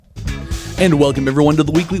And welcome everyone to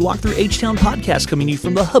the weekly Walkthrough H-Town podcast, coming to you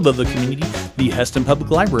from the hub of the community, the Heston Public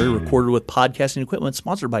Library, recorded with podcasting equipment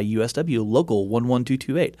sponsored by USW Local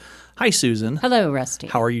 11228. Hi, Susan. Hello, Rusty.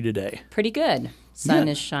 How are you today? Pretty good. Sun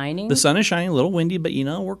is shining. The sun is shining, a little windy, but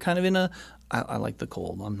we're kind of in a... I like the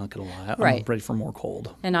cold. I'm not going to lie. I'm ready for more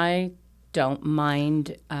cold. And I don't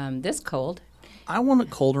mind this cold. I want it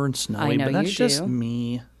colder and snowy, but that's just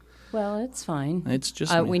me. Well, it's fine. It's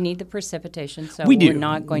just me. We need the precipitation, so we're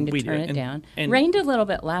not going to turn it down. And rained a little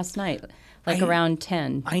bit last night, around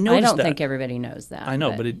 10. I noticed I don't that. think everybody knows that. I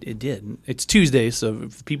know, but it did. It's Tuesday, so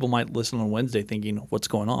if people might listen on Wednesday thinking, what's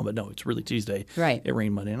going on? But no, it's really Tuesday. Right. It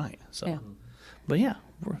rained Monday night. So. Yeah. But yeah,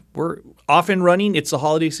 we're off and running. It's the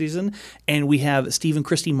holiday season, and we have Steve and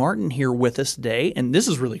Kristi Martin here with us today, and this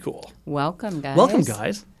is really cool. Welcome, guys. Welcome,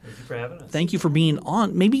 guys. Thank you for having us. Thank you for being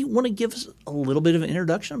on. Maybe you want to give us a little bit of an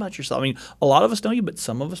introduction about yourself. I mean, a lot of us know you, but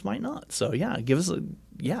some of us might not. So yeah,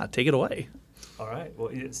 take it away. All right. Well,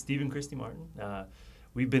 it's Steve and Kristi Martin.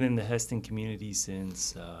 We've been in the Heston community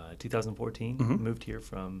since 2014. Mm-hmm. Moved here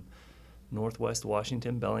from Northwest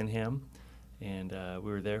Washington, Bellingham, and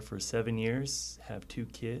we were there for 7 years. Have 2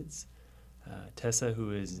 kids. Tessa,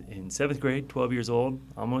 who is in 7th grade, 12 years old,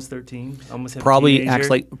 almost 13, almost have Probably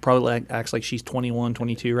a acts like she's 21,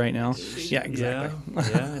 22 right now. Yeah, exactly.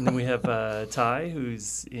 Yeah. And then we have Ty,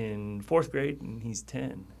 who's in 4th grade, and he's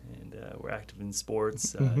 10. And we're active in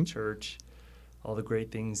sports, church, all the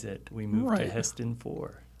great things that we moved to Heston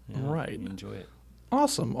for. Yeah, right. We enjoy it.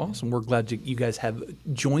 Awesome. We're glad you guys have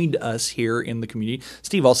joined us here in the community.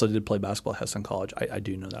 Steve also did play basketball at Heston College. I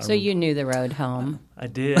do know that. So you knew the road home. I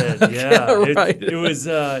did, yeah. Right. It was,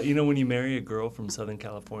 when you marry a girl from Southern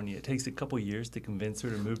California, it takes a couple years to convince her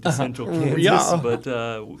to move to Central Kansas. Yeah. But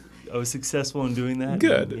I was successful in doing that.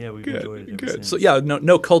 Good. Yeah, we've enjoyed it ever since. So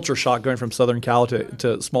no culture shock going from Southern Cal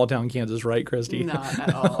to small town Kansas, right, Kristi? Not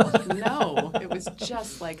at all. No, it was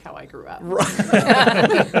just like how I grew up.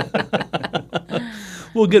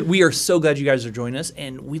 Well, good. We are so glad you guys are joining us,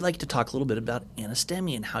 and we'd like to talk a little bit about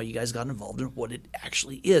Anistemi and how you guys got involved and what it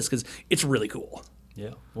actually is, because it's really cool. Yeah.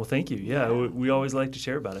 Well, thank you. Yeah, we always like to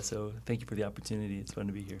share about it, so thank you for the opportunity. It's fun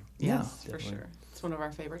to be here. Yeah, yes, for sure. It's one of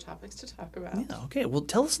our favorite topics to talk about. Yeah. Okay. Well,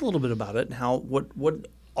 tell us a little bit about it and what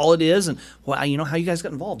all it is, and how you guys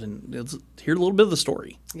got involved, and let's hear a little bit of the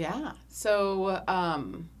story. Yeah. So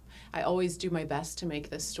I always do my best to make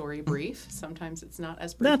this story brief. Sometimes it's not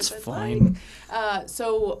as brief That's as I'd fine.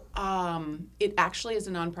 like. It actually is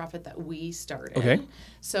a nonprofit that we started. Okay.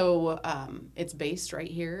 So it's based right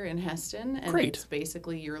here in Heston. And Great. It's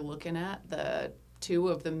basically you're looking at the 2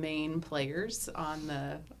 of the main players on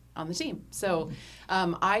the team. So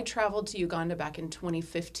I traveled to Uganda back in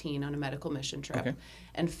 2015 on a medical mission trip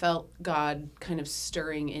and felt God kind of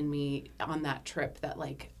stirring in me on that trip that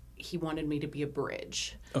he wanted me to be a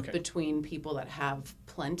bridge between people that have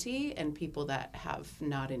plenty and people that have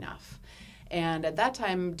not enough. And at that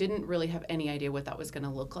time, didn't really have any idea what that was going to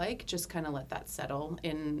look like. Just kind of let that settle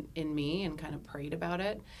in me and kind of prayed about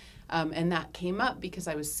it. And that came up because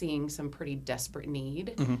I was seeing some pretty desperate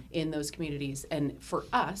need in those communities. And for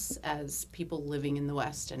us, as people living in the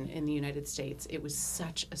West and in the United States, it was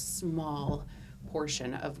such a small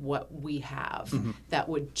portion of what we have that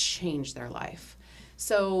would change their life.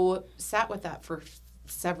 So sat with that for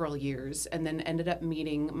several years and then ended up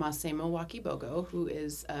meeting Masemo Wakibogo, who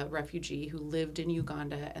is a refugee who lived in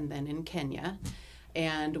Uganda and then in Kenya.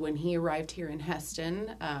 And when he arrived here in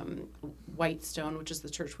Heston, Whitestone, which is the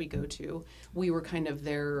church we go to, we were kind of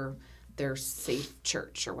their safe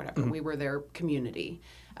church or whatever. We were their community.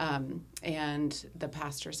 And the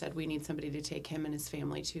pastor said, we need somebody to take him and his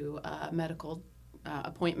family to a medical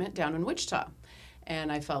appointment down in Wichita.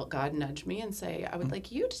 And I felt God nudge me and say, I would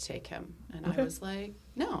like you to take him. And I was like,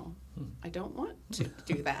 no, I don't want to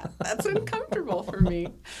do that. That's uncomfortable for me.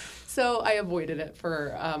 So I avoided it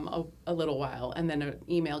for a little while. And then an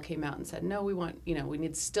email came out and said, no, we want,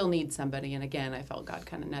 we still need somebody. And again, I felt God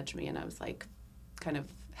kind of nudge me. And I was like, kind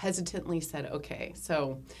of hesitantly said, okay.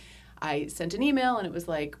 So I sent an email and it was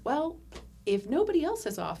like, well, if nobody else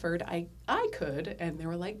has offered, I could. And they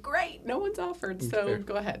were like, great, no one's offered, so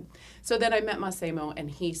go ahead. So then I met Masemo, and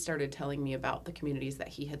he started telling me about the communities that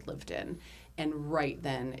he had lived in. And right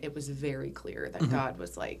then, it was very clear that God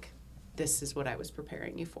was like, this is what I was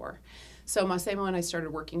preparing you for. So Masemo and I started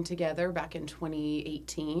working together back in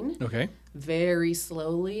 2018. Okay. Very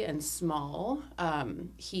slowly and small.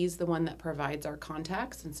 He's the one that provides our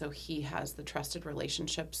contacts, and so he has the trusted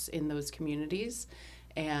relationships in those communities.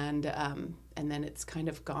 And then it's kind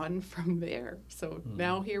of gone from there. So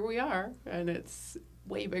now here we are, and it's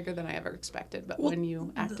way bigger than I ever expected. But when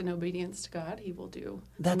you act in obedience to God, He will do.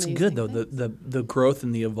 That's amazing good though. things. The growth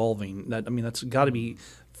and the evolving. That's got to be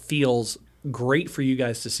feels great for you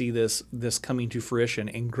guys to see this coming to fruition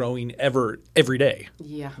and growing every day.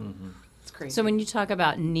 Yeah, it's crazy. So when you talk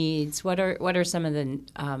about needs, what are some of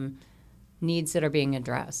the needs that are being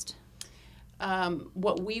addressed?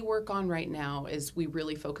 What we work on right now is we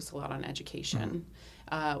really focus a lot on education.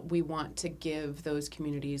 We want to give those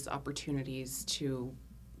communities opportunities to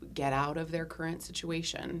get out of their current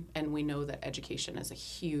situation, and we know that education is a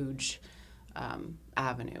huge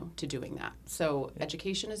avenue to doing that. So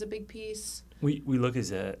education is a big piece. We look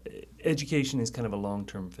as education is kind of a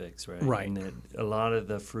long-term fix, right? Right. And that a lot of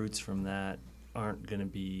the fruits from that aren't going to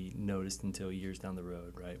be noticed until years down the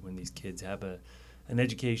road, right? When these kids have an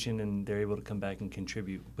education and they're able to come back and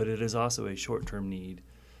contribute. But it is also a short-term need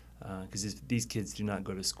because if these kids do not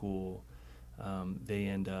go to school, they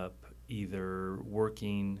end up either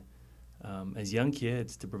working as young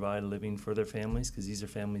kids to provide a living for their families, because these are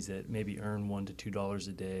families that maybe earn $1 to $2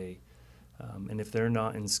 a day. And if they're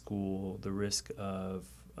not in school, the risk of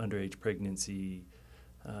underage pregnancy,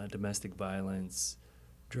 domestic violence,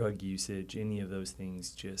 drug usage, any of those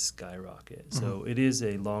things just skyrocket. Mm-hmm. So it is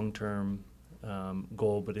a long-term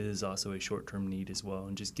goal, but it is also a short-term need as well.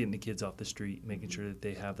 And just getting the kids off the street, making sure that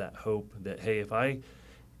they have that hope that, hey,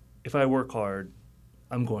 if I work hard,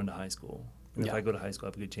 I'm going to high school. And if I go to high school, I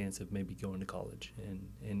have a good chance of maybe going to college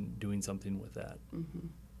and doing something with that. Mm-hmm.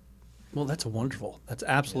 Well, that's wonderful. That's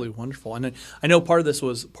absolutely wonderful. And I know part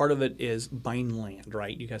of it is buying land,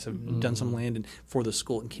 right? You guys have done some land for the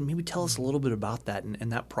school. And can you maybe tell us a little bit about that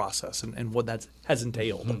and that process and what that has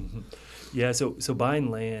entailed? Mm-hmm. Yeah, so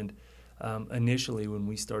buying land, initially when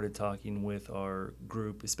we started talking with our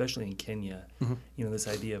group, especially in Kenya, this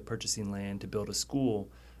idea of purchasing land to build a school,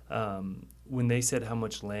 when they said how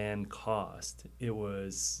much land cost, it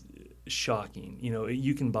was shocking.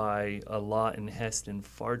 You can buy a lot in Heston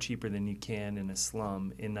far cheaper than you can in a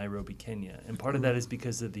slum in Nairobi, Kenya. And part of that is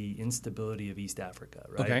because of the instability of East Africa,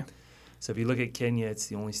 right? Okay. So if you look at Kenya, it's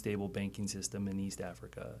the only stable banking system in East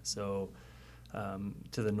Africa. So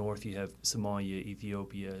to the north, you have Somalia,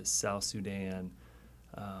 Ethiopia, South Sudan,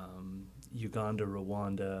 Uganda,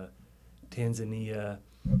 Rwanda, Tanzania.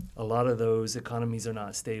 A lot of those economies are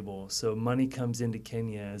not stable. So money comes into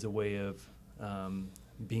Kenya as a way of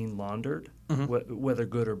being laundered, whether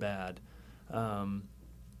good or bad.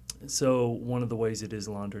 So one of the ways it is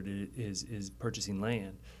laundered is purchasing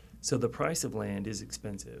land. So the price of land is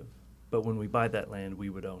expensive, but when we buy that land,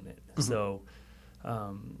 we would own it. So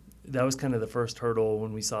that was kind of the first hurdle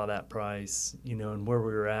when we saw that price, and where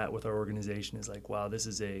we were at with our organization is like, wow, this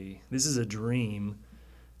is a dream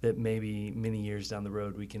that maybe many years down the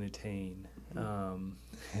road we can attain.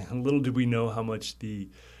 Little did we know how much the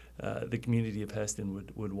community of Heston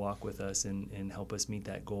would walk with us and help us meet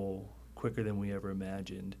that goal quicker than we ever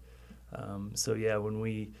imagined. When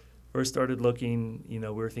we first started looking, we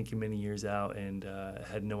were thinking many years out and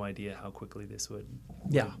had no idea how quickly this would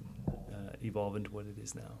evolve into what it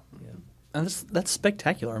is now. Yeah, and that's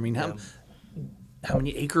spectacular. I mean, how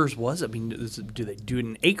many acres was it? I mean, do they do it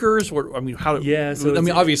in acres? Or, how? Yeah. So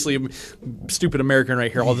obviously, I'm stupid American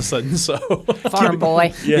right here all of a sudden. So farm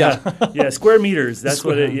boy. Yeah. Square meters. That's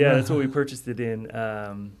what it. Yeah, that's what we purchased it in.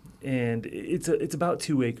 And it's about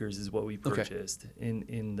 2 acres is what we purchased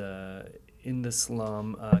in the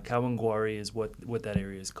slum. Kawangware is what that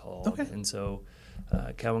area is called. Okay. And so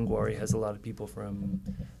Kawangware has a lot of people from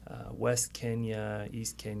West Kenya,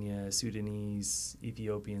 East Kenya, Sudanese,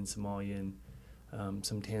 Ethiopian, Somalian.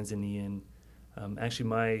 Some Tanzanian.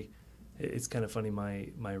 Actually, it's kind of funny,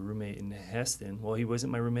 my roommate in Heston, well, he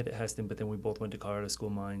wasn't my roommate at Heston, but then we both went to Colorado School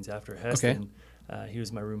of Mines after Heston. He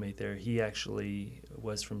was my roommate there. He actually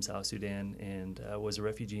was from South Sudan and was a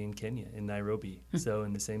refugee in Kenya, in Nairobi. So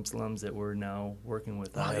in the same slums that we're now working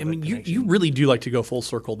with. You really do like to go full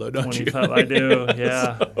circle, though, don't you? I do,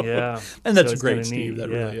 yeah. And that's great, Steve. That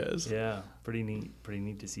really is. Yeah, pretty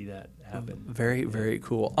neat to see that happen. Very, very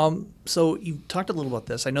cool. So you talked a little about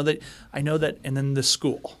this. I know that, and then the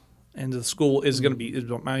school. And the school is going to be,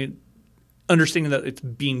 my understanding that it's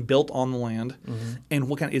being built on the land. And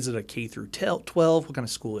what kind is it, a K through 12? What kind of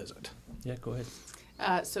school is it? Yeah, go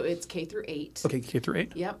ahead. So it's K through 8. Okay, K through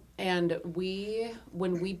 8. Yep. And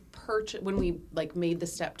when we made the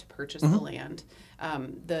step to purchase the land,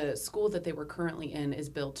 the school that they were currently in is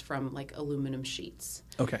built from aluminum sheets.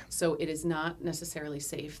 Okay. So it is not necessarily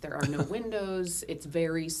safe. There are no windows. It's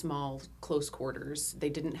very small, close quarters. They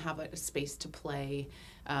didn't have a space to play.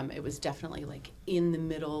 It was definitely in the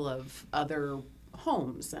middle of other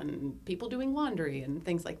homes and people doing laundry and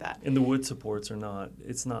things like that. And the wood supports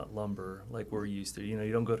it's not lumber like we're used to.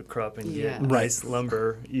 You don't go to Krupp and get Yes. nice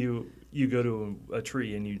lumber. You go to a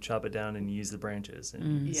tree and you chop it down and you use the branches.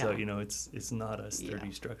 And so, it's not a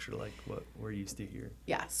sturdy structure like what we're used to here.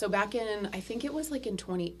 Yeah. So back in, I think it was like in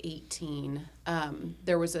 2018,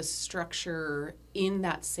 there was a structure in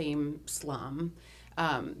that same slum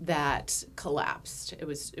that collapsed. It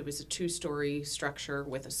was a 2-story structure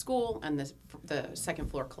with a school, and the second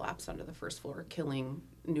floor collapsed onto the first floor, killing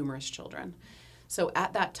numerous children. So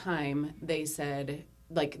at that time, they said,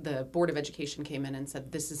 like, the Board of Education came in and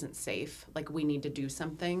said, this isn't safe. Like, we need to do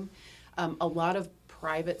something. A lot of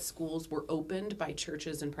private schools were opened by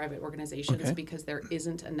churches and private organizations because there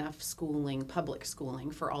isn't enough public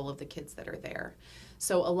schooling for all of the kids that are there.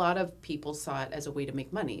 So a lot of people saw it as a way to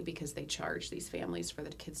make money because they charge these families for the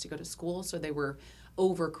kids to go to school. So they were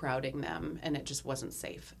overcrowding them, and it just wasn't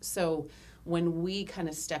safe. So when we kind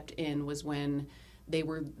of stepped in was when they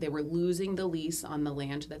were losing the lease on the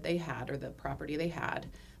land that they had, or the property they had.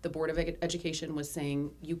 The Board of Education was saying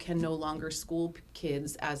you can no longer school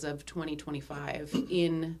kids as of 2025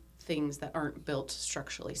 in things that aren't built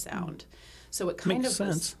structurally sound. So it kind Makes of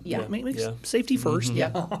was, sense. yeah. Makes safety first.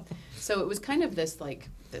 Yeah. So it was kind of this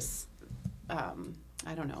I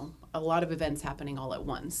don't know, a lot of events happening all at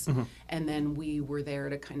once. And then we were there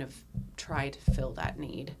to kind of try to fill that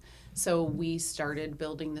need. So we started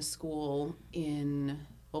building the school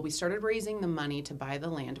we started raising the money to buy the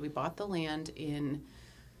land. We bought the land in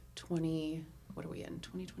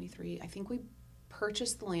 2023? I think we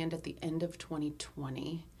purchased the land at the end of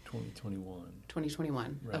 2020.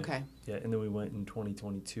 2021. Right. Okay. Yeah, and then we went in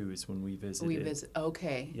 2022 is when we visited.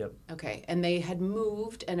 Okay. Yep. Okay. And they had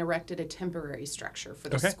moved and erected a temporary structure for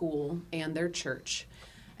the school and their church.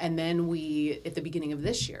 And then at the beginning of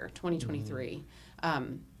this year, 2023,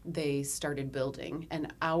 they started building.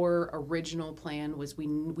 And our original plan was we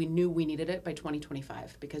knew we needed it by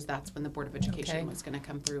 2025 because that's when the Board of Education was going to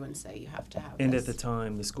come through and say you have to have And this. at the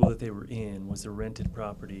time, the school that they were in was a rented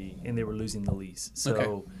property, and they were losing the lease.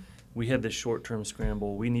 So we had this short-term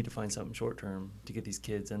scramble. We need to find something short-term to get these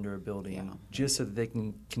kids under a building just so that they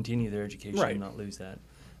can continue their education and not lose that.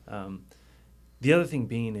 The other thing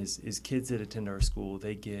being is kids that attend our school,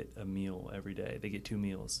 they get a meal every day. They get 2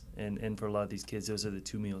 meals. And for a lot of these kids, those are the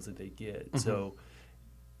 2 meals that they get. So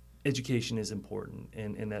education is important,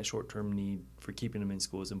 and that short-term need for keeping them in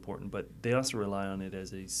school is important. But they also rely on it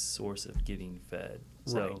as a source of getting fed.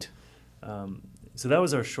 So, so that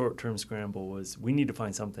was our short-term scramble, was we need to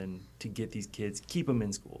find something to get these kids, keep them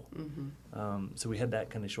in school. So we had that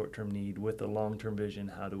kind of short-term need with a long-term vision.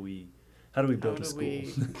 How do we build a school?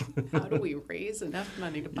 How do we raise enough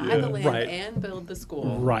money to buy the land and build the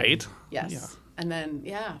school? Right. Yes. Yeah. And then,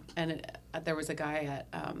 there was a guy at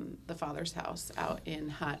the Father's house out in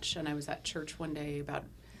Hutch, and I was at church one day about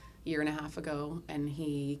a year and a half ago, and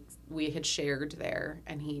we had shared there,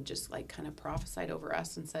 and he just kind of prophesied over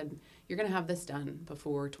us and said, you're going to have this done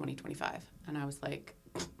before 2025. And I was like,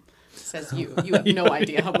 says you have no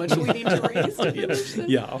idea how much we need to raise to finish this.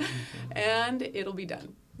 Yeah. And it'll be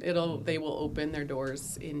done. They will open their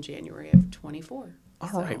doors in January of 24.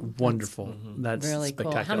 All right, wonderful. That's Really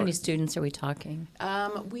spectacular. cool. How many students are we talking?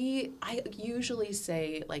 I usually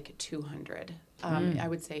say 200. I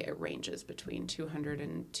would say it ranges between 200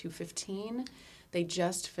 and 215. They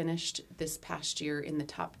just finished this past year in the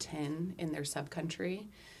top 10 in their subcountry.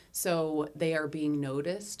 So they are being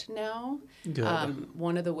noticed now. Good.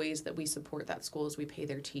 One of the ways that we support that school is we pay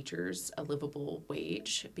their teachers a livable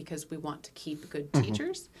wage because we want to keep good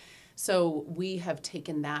teachers. So we have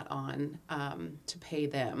taken that on to pay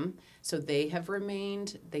them. So they have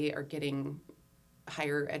remained. They are getting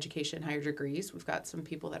higher education, higher degrees. We've got some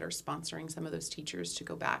people that are sponsoring some of those teachers to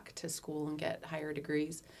go back to school and get higher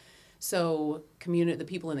degrees. So the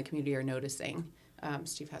people in the community are noticing.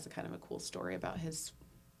 Steve has a kind of a cool story about his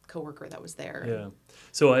coworker that was there. Yeah.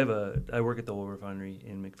 So I work at the oil refinery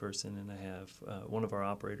in McPherson, and I have one of our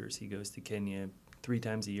operators. He goes to Kenya 4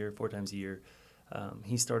 times a year.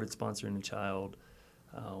 He started sponsoring a child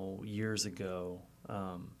years ago.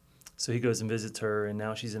 So he goes and visits her, and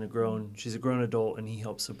now she's a grown adult, and he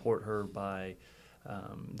helps support her by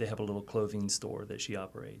they have a little clothing store that she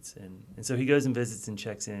operates, and so he goes and visits and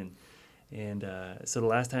checks in. And so the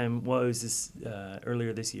last time, it was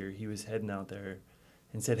earlier this year, he was heading out there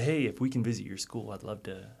and said, "Hey, if we can visit your school, I'd love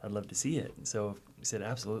to see it." And so he said,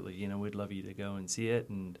 "Absolutely, we'd love you to go and see it."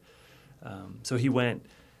 And so he went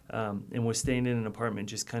and was staying in an apartment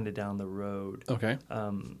just kind of down the road. Okay.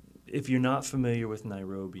 if you're not familiar with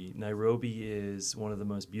Nairobi, Nairobi is one of the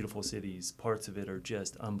most beautiful cities. Parts of it are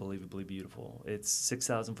just unbelievably beautiful. It's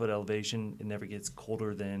 6,000 foot elevation. It never gets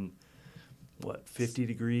colder than 50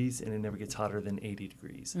 degrees, and it never gets hotter than 80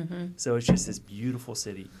 degrees. So it's just this beautiful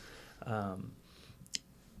city.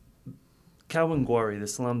 Kawangware, the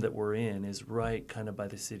slum that we're in, is right kind of by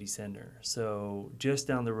the city center. So just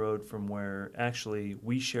down the road from where actually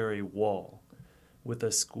we share a wall with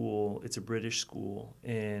a school. It's a British school,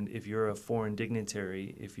 and if you're a foreign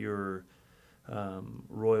dignitary, if you're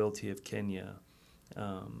royalty of Kenya,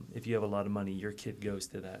 if you have a lot of money, your kid goes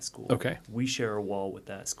to that school. Okay. We share a wall with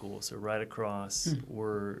that school. So right across,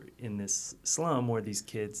 we're in this slum where these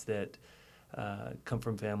kids that come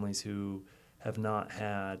from families who have not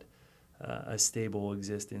had a stable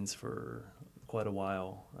existence for quite a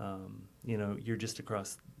while. You're just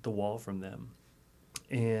across the wall from them.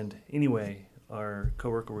 And anyway, our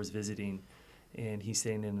coworker was visiting, and he's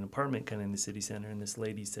staying in an apartment kind of in the city center, and this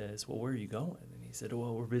lady says, well, where are you going? And he said,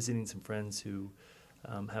 well, we're visiting some friends who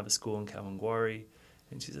have a school in Kawangware.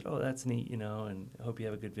 And she said, oh, that's neat, and I hope you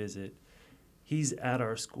have a good visit. He's at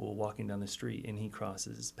our school walking down the street, and he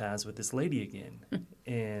crosses paths with this lady again.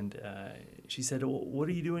 And she said, well, what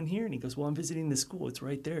are you doing here? And he goes, well, I'm visiting the school. It's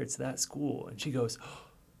right there. It's that school. And she goes, oh,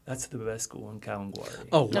 that's the best school in Kawangware.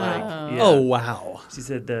 Oh, wow. Yeah. Oh, wow. She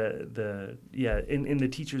said in the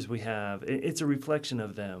teachers we have, it's a reflection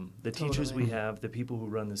of them. The teachers we have, the people who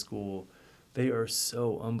run the school, they are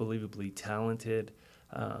so unbelievably talented.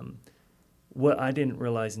 What I didn't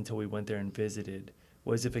realize until we went there and visited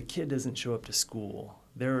was if a kid doesn't show up to school,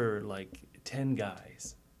 there are like 10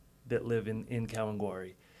 guys that live in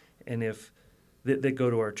Kawangware, and if that go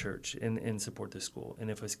to our church and support the school. And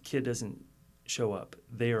if a kid doesn't show up,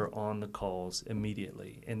 they are on the calls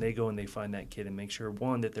immediately, and they go and they find that kid and make sure,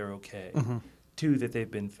 1, that they're okay, 2, that they've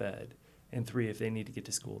been fed, and 3, if they need to get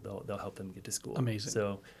to school, they'll help them get to school. Amazing.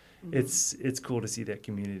 So it's cool to see that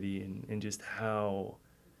community and just how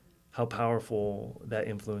powerful that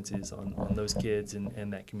influence is on those kids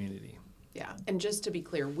and that community. Yeah, and just to be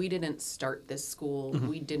clear, we didn't start this school.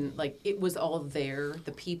 We didn't, it was all there.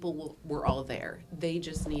 The people were all there. They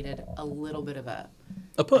just needed a little bit of a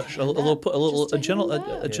push, a gentle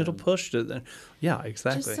Just push. Yeah,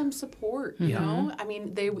 exactly. just some support, you know? I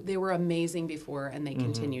mean, they were amazing before, and they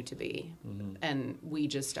continue to be. And we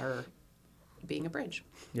just are being a bridge.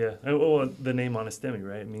 Yeah. Well, the name Anistemi,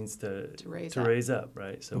 right? It means to raise up,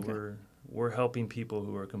 right? So we're helping people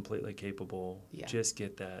who are completely capable just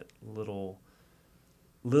get that little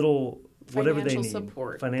whatever they need.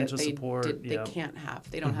 Financial support. They can't have.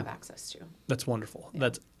 They don't have access to. That's wonderful. Yeah.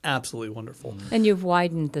 That's absolutely wonderful. And you've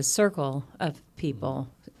widened the circle of people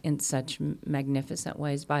in such magnificent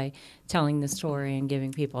ways by telling the story and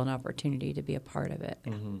giving people an opportunity to be a part of it.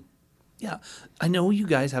 Yeah. I know you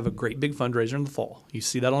guys have a great big fundraiser in the fall. You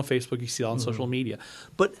see that on Facebook. You see that on social media.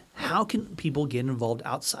 But how can people get involved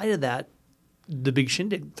outside of that, the big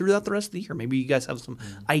shindig, throughout the rest of the year? Maybe you guys have some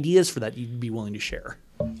ideas for that you'd be willing to share.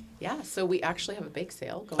 Yeah, so we actually have a bake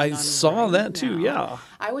sale going on. I saw that too, yeah.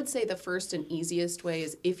 I would say the first and easiest way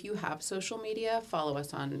is if you have social media, follow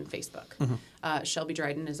us on Facebook. Shelby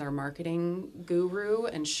Dryden is our marketing guru,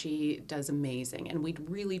 and she does amazing. And we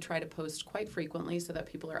really try to post quite frequently so that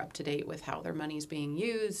people are up to date with how their money is being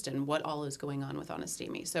used and what all is going on with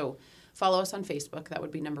Anistemi. So follow us on Facebook. That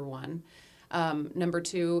would be number 1. Number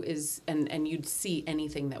 2 is, and you'd see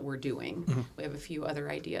anything that we're doing. We have a few other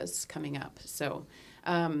ideas coming up. So,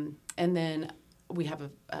 and then we have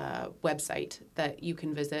a website that you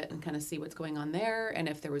can visit and kind of see what's going on there. And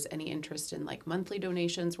if there was any interest in monthly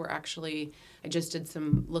donations, I just did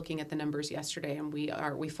some looking at the numbers yesterday, and we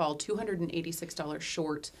fall $286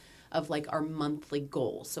 short of our monthly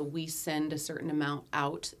goal. So we send a certain amount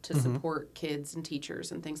out to support kids and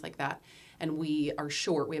teachers and things like that. And we are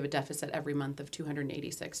short. We have a deficit every month of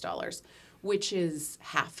 $286, which is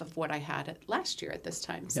half of what I had last year at this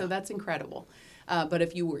time. So that's incredible. But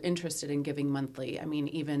if you were interested in giving monthly, I mean,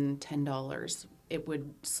 even $10, it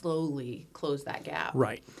would slowly close that gap.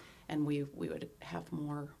 Right. And we would have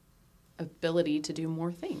more ability to do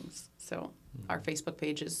more things. So our Facebook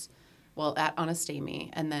page is, at Anistemi,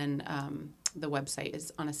 and then the website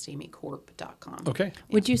is anistemicorp.com. Okay. Yeah.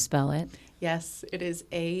 Would you spell it? Yes, it is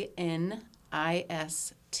Anistemi.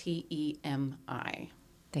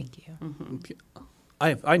 Thank you.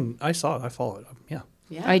 I saw it. I follow it. Yeah.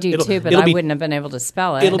 Yeah. I do too, but it'll I be- wouldn't have been able to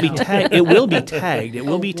spell it. It'll be tagged. It will be tagged. It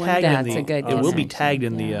will be tagged in That's the. a good It will be distinction, tagged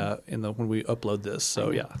in yeah. the when we upload this.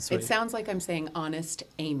 So yeah. It sounds like I'm saying honest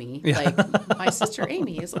Amy. Yeah. Like my sister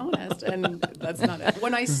Amy is honest, and that's not it.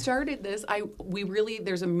 When I started this,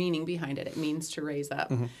 there's a meaning behind it. It means to raise up.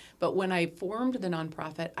 Mm-hmm. But when I formed the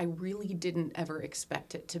nonprofit, I really didn't ever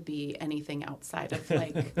expect it to be anything outside of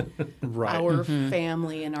like Right. our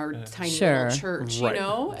family and our tiny Sure. little church, Right. you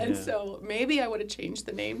know. And Yeah. so maybe I would have changed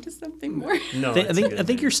the name to something more. No, I that's think good. I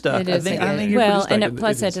think you're stuck. It is I think you're well, pretty and stuck.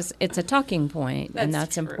 plus It is. it's a talking point, and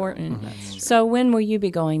That's that's true. important. Mm-hmm. So when will you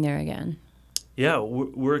be going there again? Yeah,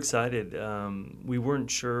 we're excited. We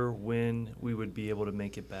weren't sure when we would be able to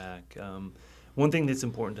make it back. One thing that's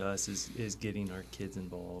important to us is getting our kids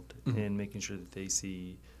involved and making sure that they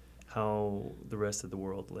see how the rest of the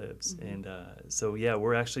world lives. And so, yeah,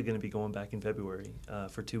 we're actually going to be going back in February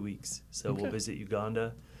for 2 weeks. So we'll visit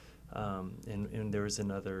Uganda, and there is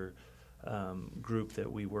another group that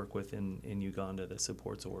we work with in Uganda that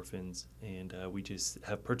supports orphans, and we just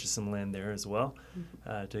have purchased some land there as well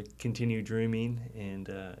to continue dreaming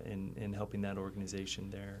and helping that organization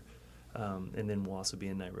there. And then we'll also be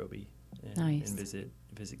in Nairobi Nice. and visit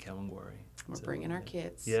Kalangwari. We're So, bringing our yeah.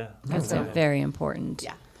 kids. Yeah. That's Yeah. very important.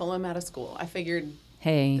 Yeah, pull them out of school. I figured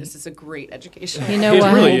Hey, this is a great education. you know It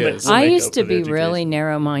what? really is. We'll I make used up to for the be really education.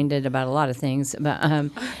 narrow-minded about a lot of things, but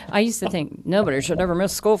I used to think nobody should ever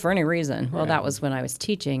miss school for any reason. Well, that was when I was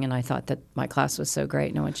teaching, and I thought that my class was so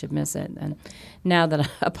great, no one should miss it. And now that,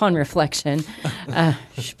 upon reflection,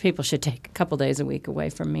 people should take a couple days a week away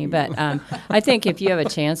from me. But I think if you have a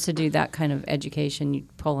chance to do that kind of education, you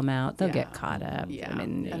pull them out, they'll get caught up. Yeah, I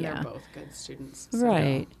mean, and yeah. they're both good students. So.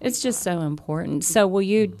 Right. It's just so important. So will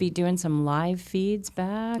you be doing some live feeds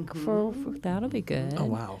back for that'll be good. Oh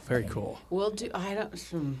wow, very cool. We'll do.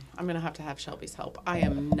 I'm gonna have to have Shelby's help. I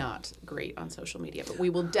am not great on social media, but we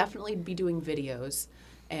will definitely be doing videos,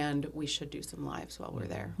 and we should do some lives while we're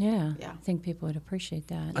there. Yeah. Yeah. I think people would appreciate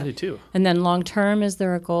that. I do too. And then long term, is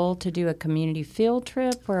there a goal to do a community field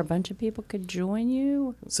trip where a bunch of people could join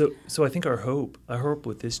you? So I think our hope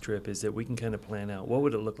with this trip is that we can kind of plan out what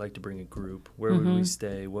would it look like to bring a group, where would we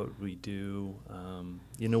stay, what would we do,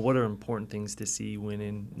 what are important things to see when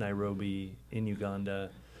in Nairobi, in Uganda.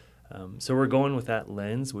 So we're going with that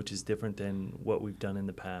lens, which is different than what we've done in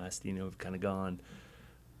the past. We've kind of gone,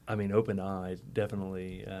 open-eyed,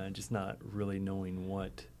 definitely, just not really knowing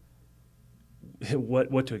what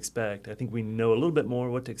to expect. I think we know a little bit more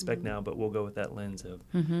what to expect now, but we'll go with that lens of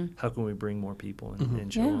how can we bring more people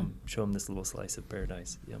and show them this little slice of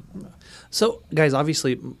paradise. Yep. So, guys,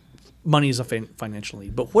 obviously, money is a financial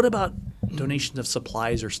need, but what about donations of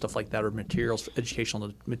supplies or stuff like that, or materials,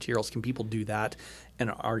 educational materials? Can people do that?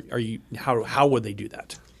 And how would they do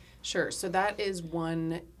that? Sure. So that is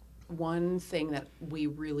one thing that we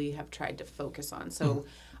really have tried to focus on. So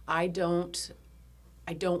I don't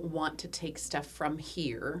want to take stuff from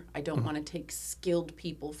here. I don't want to take skilled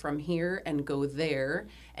people from here and go there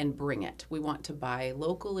and bring it. We want to buy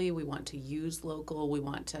locally. We want to use local. We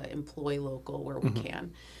want to employ local where we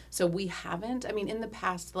can. So we haven't. In the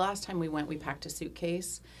past, the last time we went, we packed a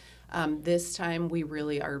suitcase. This time we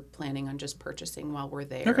really are planning on just purchasing while we're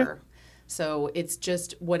there. Okay. So it's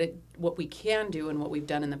just what we can do, and what we've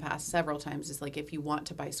done in the past several times is, like, if you want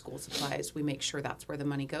to buy school supplies, we make sure that's where the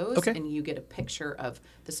money goes, Okay. and you get a picture of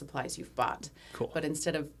the supplies you've bought. Cool. But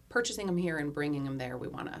instead of purchasing them here and bringing them there, we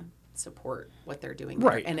want to support what they're doing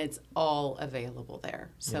Right. there, and it's all available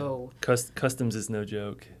there. So Customs is no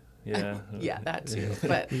joke. Yeah. yeah, that too.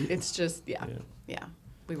 But it's just yeah.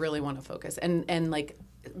 We really want to focus and like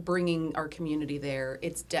bringing our community there.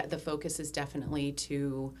 It's the focus is definitely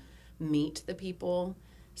to meet the people,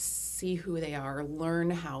 see who they are, learn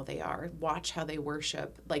how they are, watch how they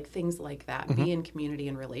worship, like things like that. Be in community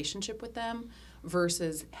and relationship with them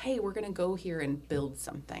versus, hey, we're going to go here and build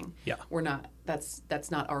something. Yeah. We're not.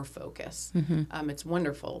 That's not our focus. It's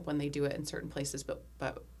wonderful when they do it in certain places,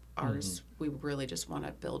 but ours, we really just want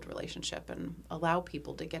to build relationship and allow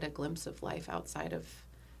people to get a glimpse of life outside of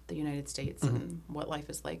the United States and what life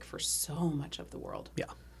is like for so much of the world. Yeah.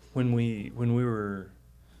 When we were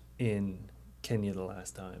in Kenya the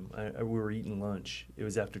last time, we were eating lunch. It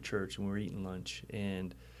was after church, and we were eating lunch,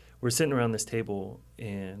 and we're sitting around this table,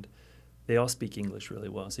 and they all speak English really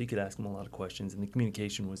well, so you could ask them a lot of questions, and the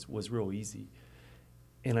communication was real easy.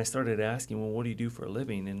 And I started asking, well, what do you do for a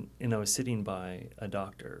living? And I was sitting by a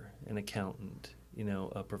doctor, an accountant,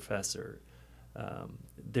 a professor.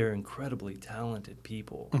 They're incredibly talented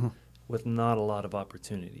people with not a lot of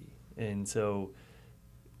opportunity. And so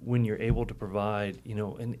when you're able to provide,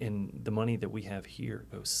 and the money that we have here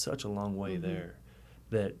goes such a long way there,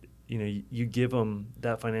 that, you give them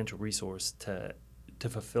that financial resource to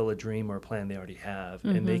fulfill a dream or a plan they already have,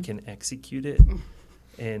 and they can execute it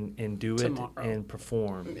and do Tomorrow. it and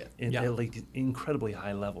perform at like incredibly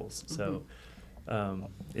high levels. So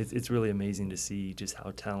it's really amazing to see just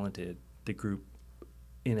how talented the group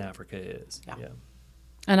in Africa is. Yeah.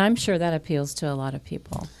 And I'm sure that appeals to a lot of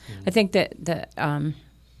people. I think that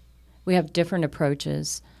we have different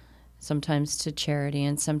approaches sometimes to charity,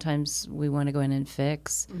 and sometimes we want to go in and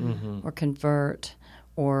fix or convert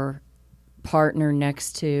or partner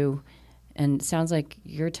next to. And it sounds like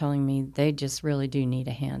you're telling me they just really do need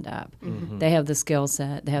a hand up. They have the skill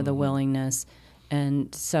set, they have the willingness.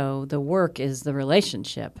 And so the work is the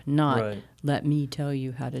relationship, not let me tell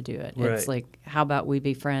you how to do it. Right. It's like, how about we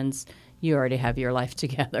be friends? You already have your life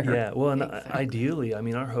together. Yeah, well, and ideally, I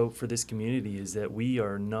mean, our hope for this community is that we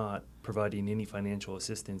are not providing any financial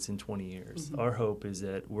assistance in 20 years. Our hope is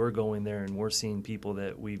that we're going there and we're seeing people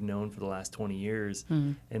that we've known for the last 20 years,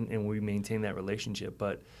 and we maintain that relationship.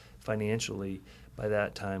 But financially, by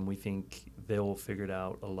that time, we think they'll figure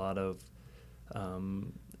out a lot of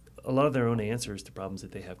their own answers to problems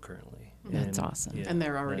that they have currently. That's awesome. And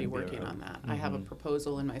they're already working on that. I have a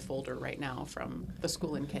proposal in my folder right now from the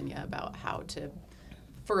school in Kenya about how to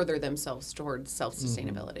further themselves towards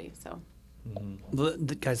self-sustainability. So,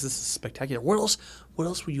 Guys, this is spectacular. What else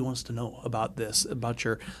would you want us to know about this, about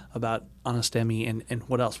Anistemi, and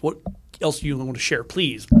what else? What else do you want to share?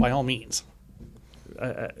 Please, by all means.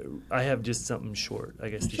 I have just something short, I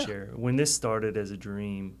guess, to share. When this started as a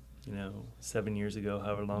dream, 7 years ago,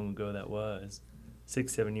 however long ago that was,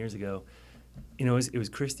 6-7 years ago, it was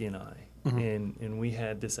Kristi and I, and we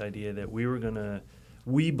had this idea that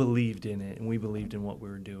we believed in it, and we believed in what we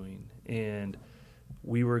were doing, and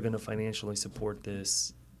we were going to financially support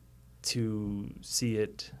this to see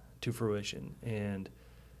it to fruition. And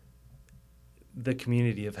the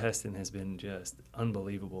community of Heston has been just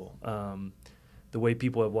unbelievable. The way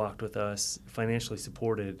people have walked with us, financially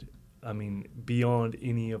supported, I mean, beyond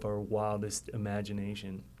any of our wildest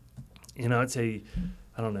imagination. And I would say,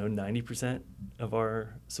 90% of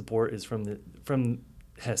our support is from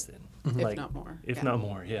Heston. if not more. Not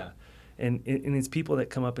more, yeah. And it's people that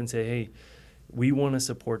come up and say, hey, we want to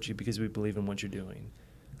support you because we believe in what you're doing.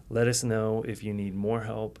 Let us know if you need more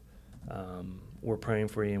help. We're praying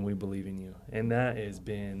for you and we believe in you. And that has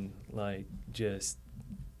been like just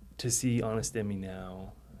to see Anistemi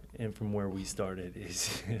now and from where we started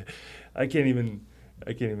is I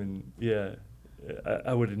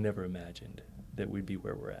would have never imagined that we'd be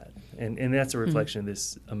where we're at. And that's a reflection of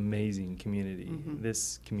this amazing community.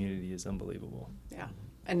 This community is unbelievable. Yeah.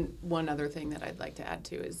 And one other thing that I'd like to add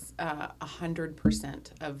to is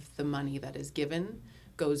 100% of the money that is given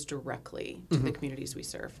goes directly to the communities we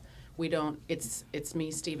serve. We don't, it's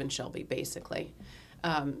me, Steve, and Shelby, basically.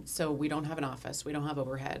 So we don't have an office. We don't have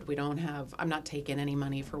overhead. I'm not taking any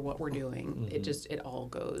money for what we're doing. It all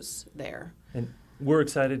goes there. And we're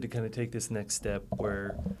excited to kind of take this next step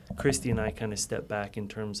where Kristi and I kind of step back in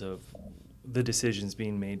terms of the decisions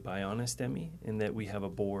being made by Anistemi, and that we have a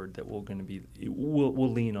board that we'll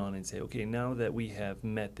lean on and say, okay, now that we have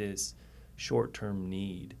met this short-term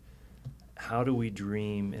need, how do we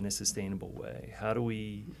dream in a sustainable way? How do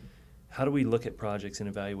we look at projects and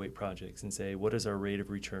evaluate projects and say, what is our rate of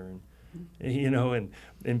return?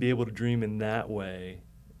 And be able to dream in that way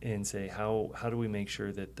and say, how do we make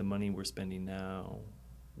sure that the money we're spending now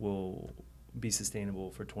will be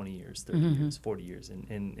sustainable for 20 years, 30 years, 40 years,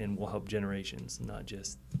 and will help generations, not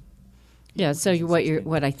just... Yeah, so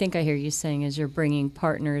what I think I hear you saying is you're bringing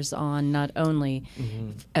partners on, not only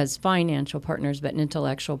as financial partners, but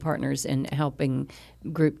intellectual partners in helping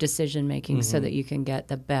group decision making so that you can get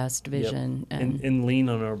the best vision. Yep. And lean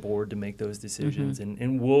on our board to make those decisions.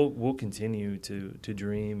 And we'll continue to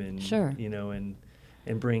dream and,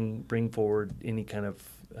 and bring forward any kind of,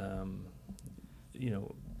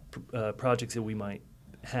 projects that we might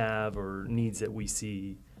have or needs that we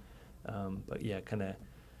see. But yeah, kind of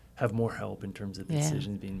have more help in terms of the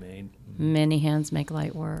decisions being made. Many hands make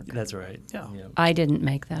light work. That's right. Yeah. I didn't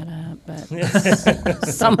make that up, but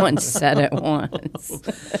someone said it once.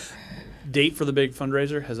 Date for the big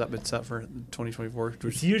fundraiser, has that been set for 2024?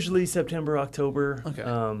 It's usually September, October.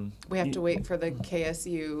 Okay. We have to wait for the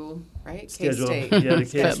KSU, right? Schedule. K-State Yeah, the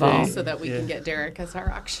football, K-State. so that we can get Derek as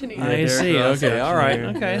our auctioneer. I see. Ross Okay. All right.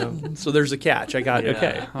 auctioneer, Okay. So there's a catch. I got it.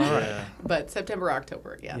 Okay. All right. Yeah. But September,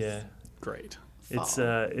 October, yes. Yeah. Great.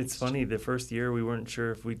 It's funny. The first year we weren't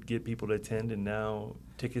sure if we'd get people to attend, and now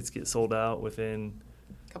tickets get sold out within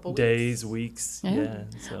Couple days, weeks. Yeah.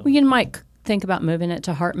 So. Well, you might think about moving it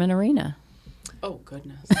to Hartman Arena. Oh,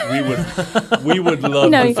 goodness. We would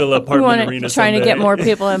love to fill up Hartman Arena trying someday. to get more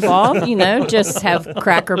people involved, just have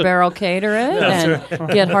Cracker Barrel cater it and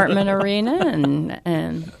get Hartman Arena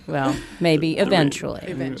and well, maybe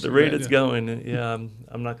eventually. The rate it's going, yeah,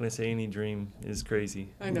 I'm not going to say any dream is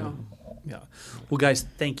crazy. I know. Yeah. Well, guys,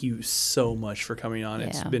 thank you so much for coming on.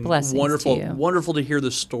 It's Yeah, been blessings wonderful, to you. wonderful to hear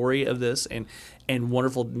the story of this, and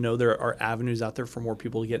wonderful to know there are avenues out there for more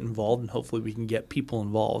people to get involved, and hopefully we can get people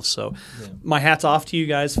involved. So, my hat's off to you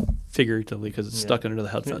guys, figuratively because it's stuck under the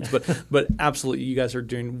headphones, but absolutely, you guys are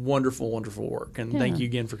doing wonderful, wonderful work, and thank you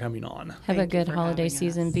again for coming on. Have a Thank you good for holiday having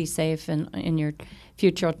season. us. Be safe in your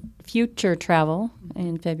future travel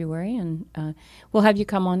in February, and we'll have you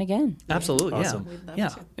come on again. Absolutely, Awesome. We'd love yeah.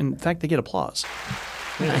 to. In fact, they get applause.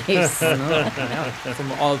 Nice.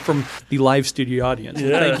 from the live studio audience.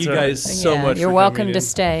 Yeah, Thank that's you right. guys so Yeah, much. You're for welcome coming to in.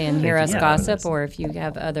 stay and hear us you. gossip, or if you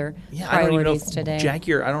have other Yeah, I don't even know priorities if today.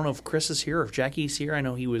 Jackie I don't know if Chris is here or if Jackie's here. I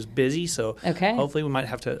know he was busy, so Okay. hopefully we might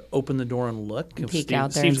have to open the door and look. If Peek Steve,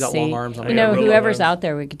 out there Steve's and got see. long arms on I him. got real long Whoever's arms. out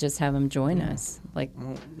there, we could just have them join us. Like, I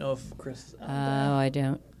don't know if Chris. oh, I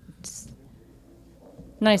don't.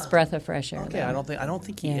 Nice breath of fresh air. Okay, though. I don't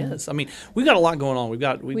think he Yeah. is. I mean, we've got a lot going on. We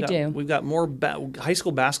do. We've got more high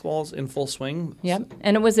school basketballs in full swing. Yep,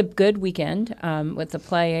 and it was a good weekend with the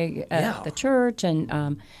play at Yeah. the church,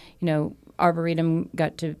 and Arboretum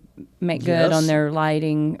got to make good Yes. on their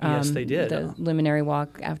lighting. Yes, they did. The luminary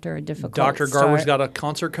walk after a difficult Dr. Garber's start. got a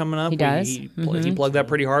concert coming up. He does. He plugged that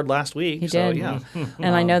pretty hard last week. He so did. yeah.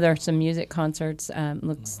 And I know there are some music concerts.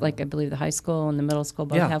 Looks like I believe the high school and the middle school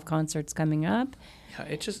both Yeah. have concerts coming up. Yeah,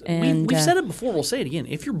 it just And, we've said it before. We'll say it again.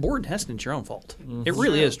 If you're bored and testing, it's your own fault. It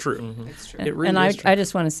really is true. It's true. It really And is true. I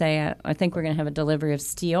just want to say I think we're going to have a delivery of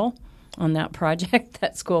steel on that project,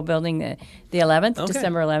 that school building, the 11th, Okay.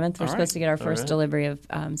 December 11th. We're All supposed to get our first right. delivery of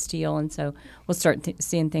steel, and so we'll start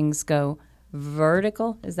seeing things go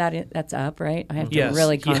vertical. Is that it? That's up, right? I have to Yes,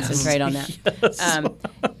 really yes, concentrate on that. yes.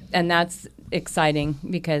 And that's exciting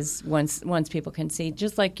because once people can see,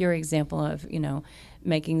 just like your example of,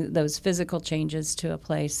 making those physical changes to a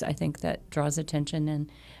place, I think that draws attention.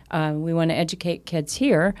 And we want to educate kids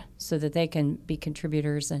here so that they can be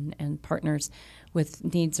contributors and partners with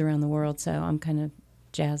needs around the world. So I'm kind of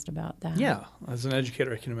jazzed about that. Yeah, as an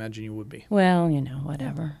educator, I can imagine you would be. Well,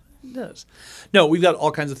 whatever. It does. No, we've got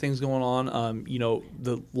all kinds of things going on.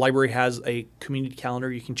 The library has a community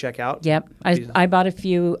calendar you can check out. Yep. I bought a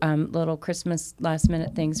few little Christmas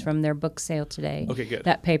last-minute things from their book sale today. Okay, good.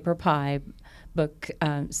 That Paper Pie book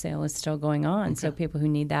sale is still going on, so people who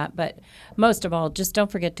need that. But most of all, just don't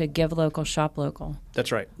forget to give local, shop local. That's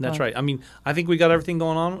right. That's Well- right. I mean, I think we got everything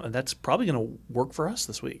going on, and that's probably going to work for us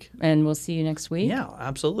this week. And we'll see you next week. Yeah,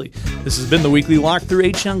 absolutely. This has been the weekly walk through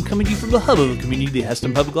H-Town, coming to you from the hub of the community, the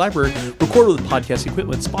Heston Public Library, recorded with podcast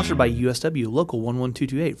equipment, sponsored by USW Local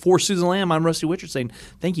 11228. For Susan Lamb, I'm Rusty Witcher saying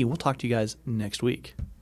thank you. We'll talk to you guys next week.